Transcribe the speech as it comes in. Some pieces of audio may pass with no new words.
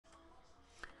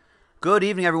Good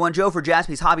evening, everyone. Joe for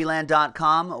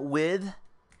JaspysHobbyland.com with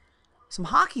some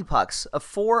hockey pucks. A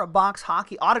 4-box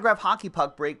autograph hockey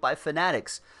puck break by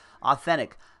Fanatics.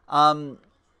 Authentic.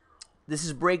 This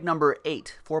is break number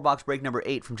 8. 4-box break number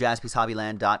 8 from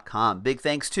JaspysHobbyland.com. Big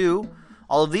thanks to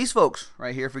all of these folks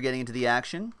right here for getting into the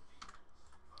action.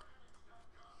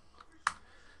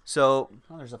 So,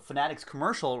 there's a Fanatics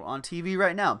commercial on TV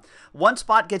right now. One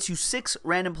spot gets you 6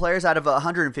 random players out of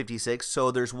 156.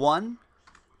 So there's 1,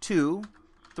 2,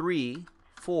 3,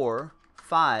 4,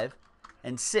 5,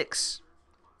 and 6.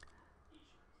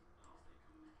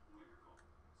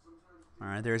 All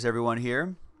right, there's everyone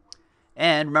here.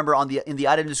 And remember, in the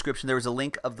item description, there was a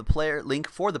link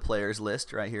for the players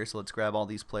list right here. So let's grab all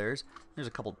these players. There's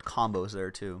a couple combos there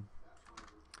too.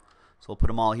 So we'll put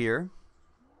them all here.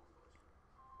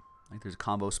 Like there's a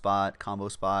combo spot, combo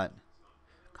spot,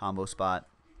 combo spot.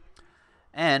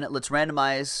 And let's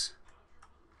randomize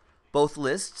both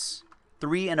lists.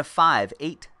 3 and a 5,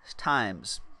 8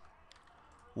 times.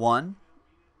 1,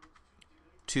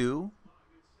 2,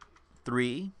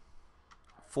 3,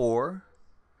 4,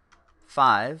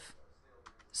 5,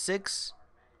 6,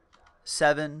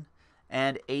 7,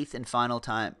 and 8th and final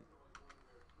time.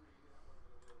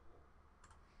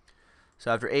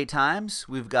 So after 8 times,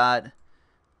 we've got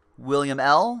William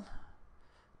L.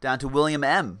 down to William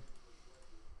M.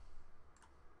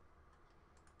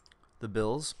 The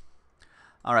Bills.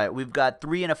 All right, we've got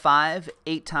 3 and a 5,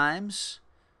 8 times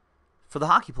for the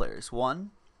hockey players. 1,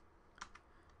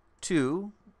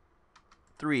 2,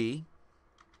 3,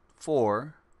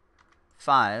 4,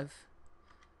 5,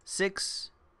 6,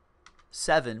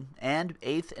 7, and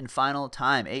 8th and final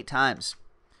time. 8 times.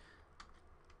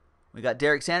 We got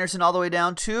Derek Sanderson all the way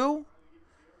down to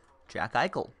Jack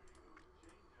Eichel.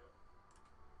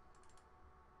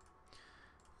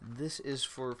 This is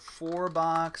for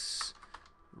 4-box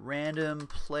random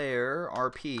player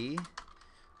RP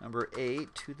number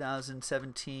 8,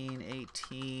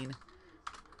 2017-18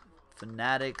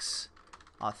 Fanatics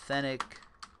authentic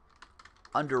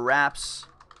under wraps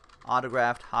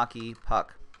autographed hockey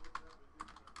puck.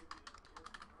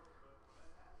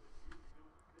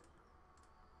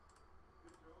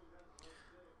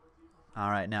 All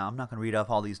right, now I'm not going to read off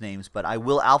all these names, but I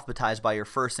will alphabetize by your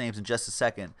first names in just a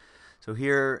second. So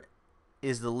here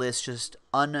is the list just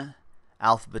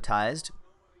unalphabetized.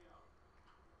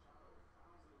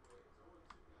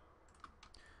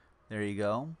 There you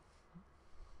go.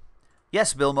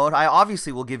 Yes, Bill Mode, I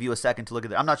obviously will give you a second to look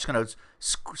at it. I'm not just going to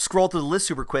scroll through the list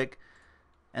super quick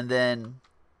and then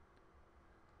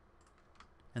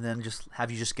just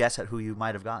have you just guess at who you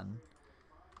might have gotten.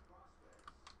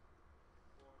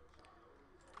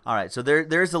 All right, so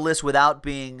there's the list without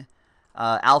being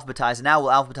alphabetized. Now we'll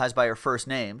alphabetize by your first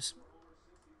names.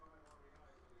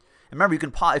 And remember, you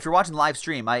can pause if you're watching the live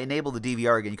stream. I enable the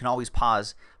DVR again. You can always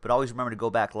pause, but always remember to go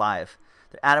back live.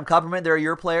 Adam Kupperman, there are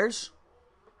your players.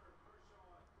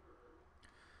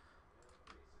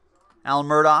 Alan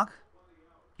Murdoch,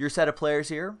 your set of players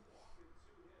here.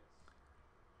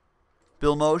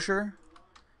 Bill Mosher,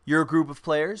 your group of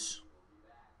players.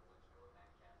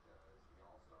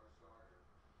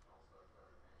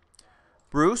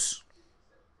 Bruce.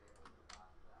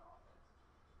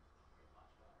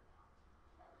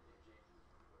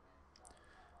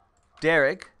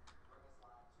 Derek.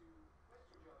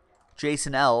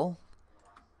 Jason L.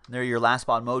 And they're your last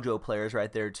spot mojo players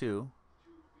right there too.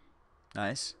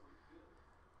 Nice.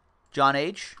 John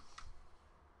H.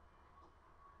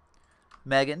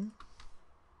 Megan.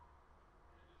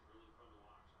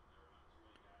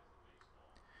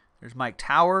 There's Mike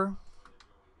Tower.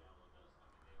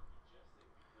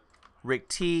 Rick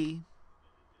T.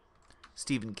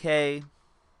 Stephen K.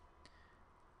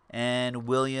 And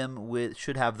William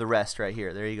should have the rest right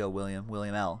here. There you go,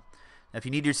 William L. Now, if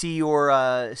you need to see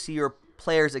your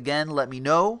players again, let me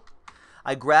know.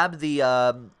 I grabbed the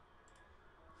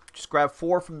just grab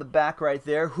 4 from the back right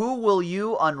there. Who will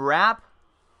you unwrap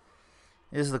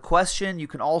is the question. You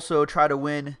can also try to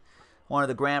win one of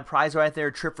the grand prize right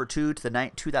there, trip for 2 to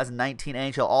the 2019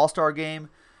 NHL All-Star Game,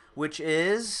 which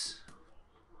is,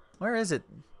 where is it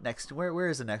next? Where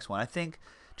is the next one? I think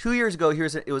 2 years ago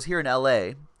it was here in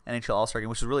LA, NHL All-Star Game,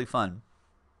 which was really fun.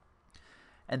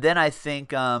 And then I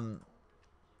think the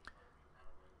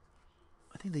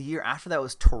year after that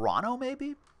was Toronto,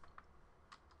 maybe?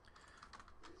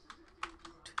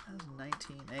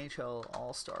 2019 NHL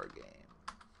All-Star Game.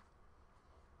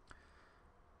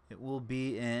 It will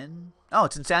be in,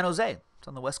 it's in San Jose. It's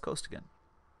on the West Coast again.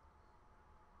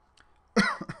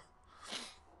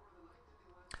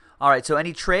 All right, so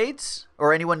any trades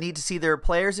or anyone need to see their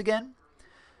players again?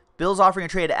 Bill's offering a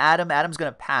trade to Adam. Adam's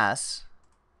going to pass.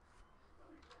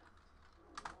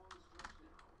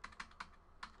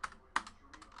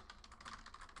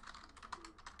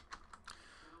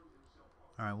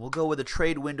 All right, we'll go with the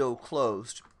trade window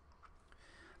closed.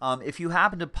 If you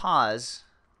happen to pause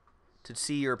to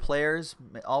see your players,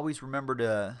 always remember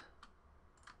to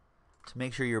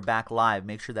make sure you're back live.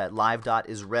 Make sure that live dot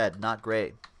is red, not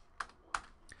gray.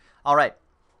 All right,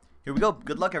 here we go.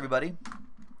 Good luck, everybody.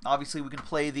 Obviously, we can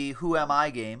play the Who Am I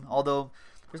game, although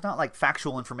there's not like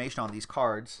factual information on these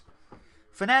cards.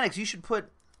 Fanatics, you should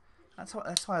put. That's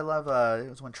why I love.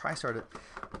 It was when Tri started.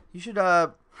 You should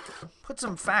put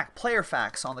some player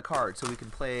facts on the card so we can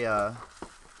play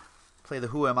the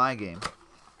Who Am I game.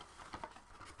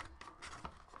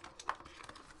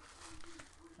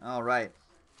 All right.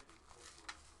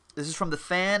 This is from the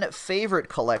Fan Favorite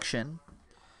Collection.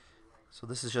 So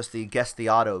this is just the Guess the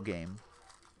Auto game.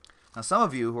 Now, some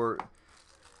of you who are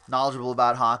knowledgeable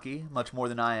about hockey, much more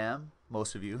than I am,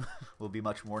 most of you will be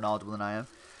much more knowledgeable than I am,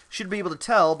 should be able to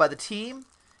tell by the team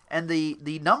and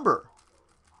the number.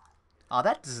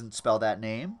 That doesn't spell that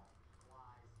name.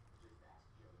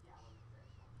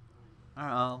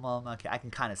 Well, okay, I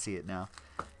can kind of see it now.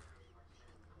 All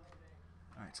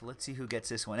right, so let's see who gets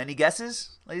this one. Any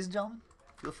guesses, ladies and gentlemen?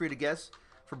 Feel free to guess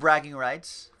for bragging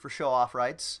rights, for show-off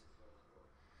rights.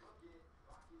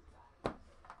 So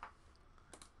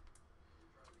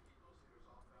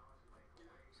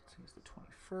here's the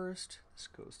 21st. This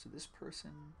goes to this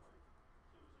person.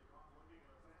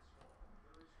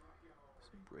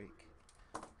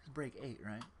 Break 8,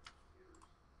 right?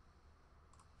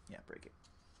 Yeah, break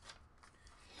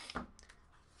 8.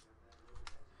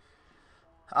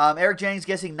 Eric Jennings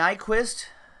guessing Nyquist.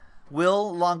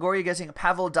 Will Longoria guessing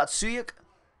Pavel Datsyuk.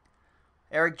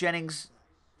 Eric Jennings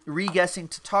re-guessing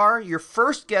Tatar. Your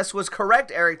first guess was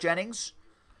correct, Eric Jennings.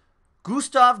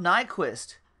 Gustav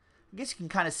Nyquist. I guess you can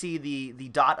kind of see the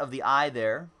dot of the I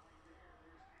there.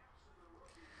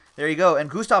 There you go. And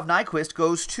Gustav Nyquist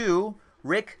goes to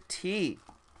Rick T.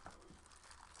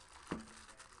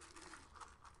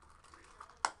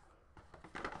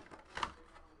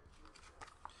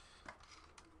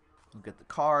 You get the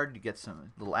card. You get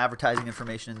some little advertising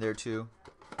information in there too.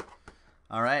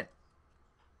 All right.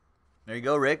 There you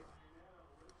go, Rick.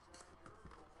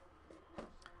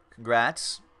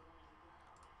 Congrats.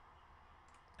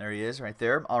 There he is right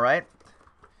there. All right.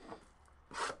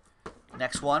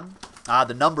 Next one.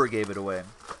 The number gave it away.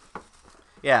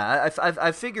 Yeah,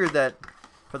 I figured that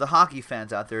for the hockey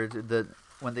fans out there,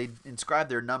 when they inscribe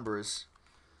their numbers,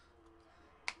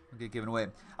 will get given away.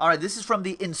 All right, this is from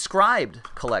the Inscribed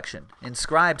collection.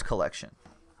 Inscribed collection.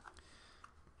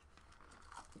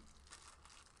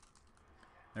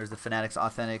 There's the Fanatics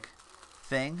authentic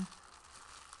thing.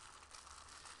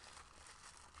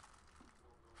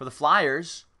 For the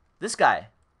Flyers, this guy.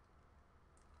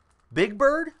 Big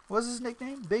Bird was his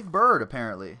nickname? Big Bird,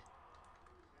 apparently.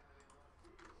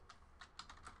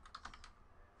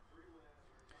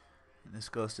 And this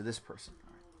goes to this person.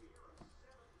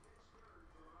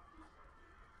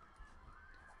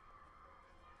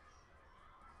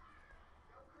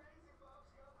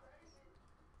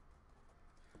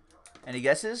 Any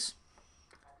guesses?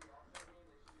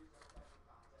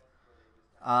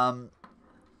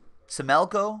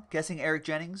 Semelko guessing Eric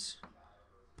Jennings.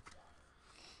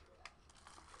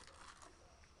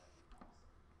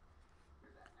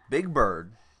 Big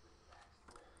Bird.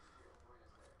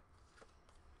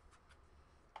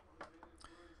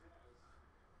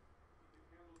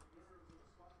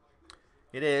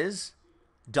 It is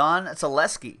Don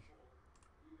Zaleski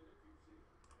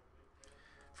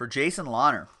for Jason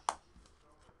Lahner.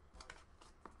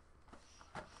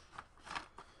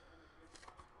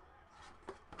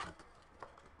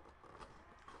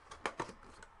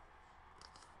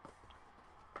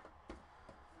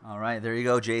 All right, there you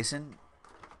go, Jason.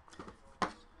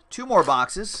 2 more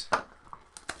boxes.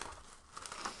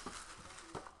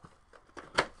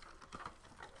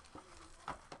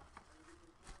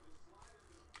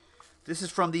 This is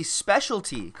from the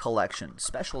Specialty Collection.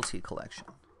 Specialty Collection.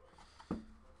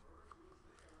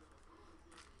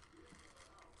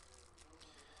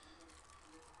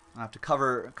 I have to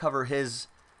cover his.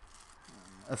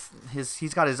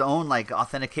 He's got his own like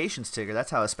authentication sticker.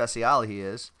 That's how especial he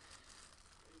is.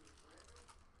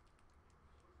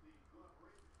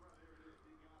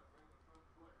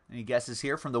 Any guesses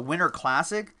here from the Winter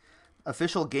Classic?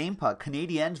 Official game puck.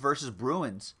 Canadiens versus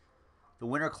Bruins. The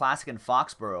Winter Classic in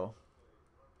Foxborough.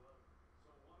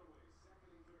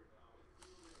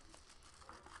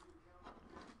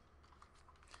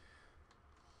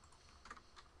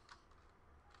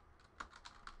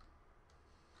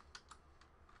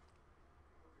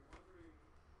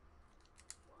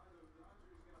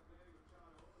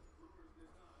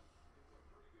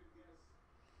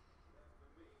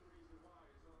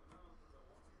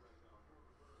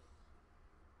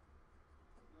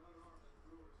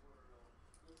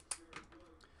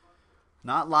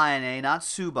 Not Lion A, not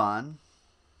Subban.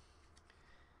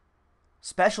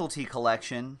 Specialty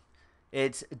collection.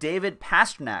 It's David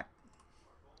Pastrnak.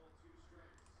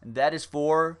 And that is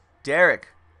for Derek.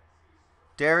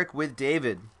 Derek with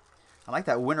David. I like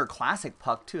that Winter Classic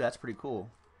puck, too. That's pretty cool.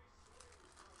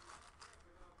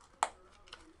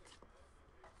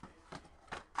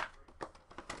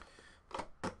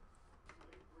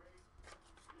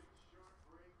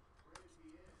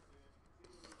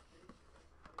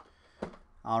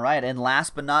 All right, and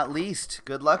last but not least,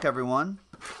 good luck, everyone.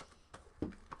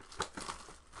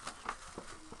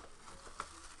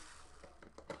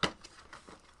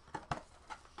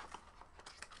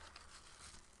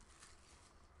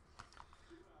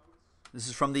 This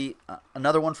is from the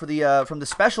another one for the from the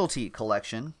specialty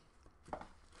collection.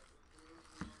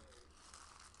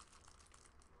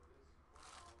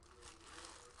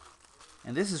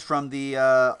 And this is from the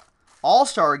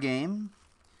All-Star game.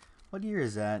 What year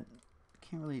is that?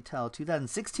 Can't really tell.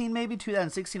 2016 maybe?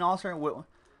 2016 All-Star?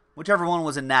 Whichever one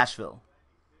was in Nashville.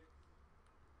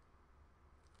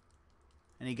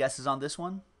 Any guesses on this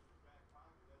one?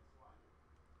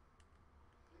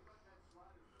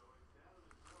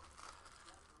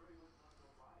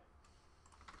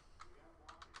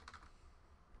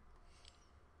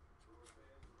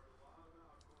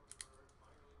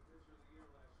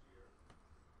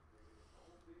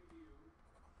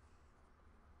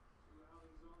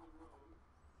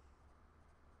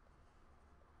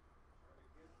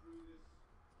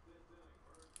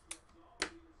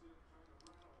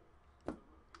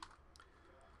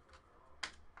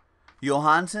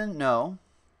 Johansson? No.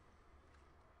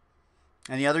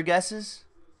 Any other guesses?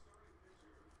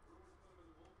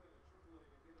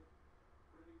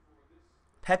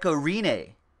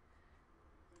 Pecorine.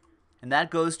 And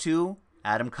that goes to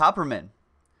Adam Copperman.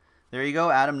 There you go,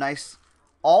 Adam. Nice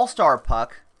all-star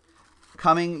puck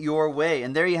coming your way.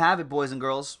 And there you have it, boys and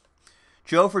girls.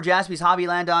 Joe for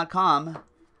JaspysHobbyland.com.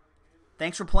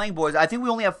 Thanks for playing, boys. I think we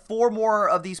only have 4 more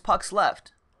of these pucks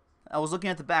left. I was looking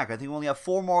at the back. I think we only have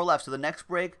 4 more left. So the next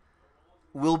break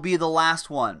will be the last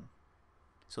one.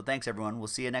 So thanks, everyone. We'll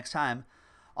see you next time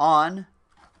on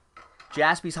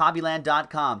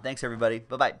JaspysHobbyland.com. Thanks, everybody.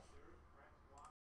 Bye-bye.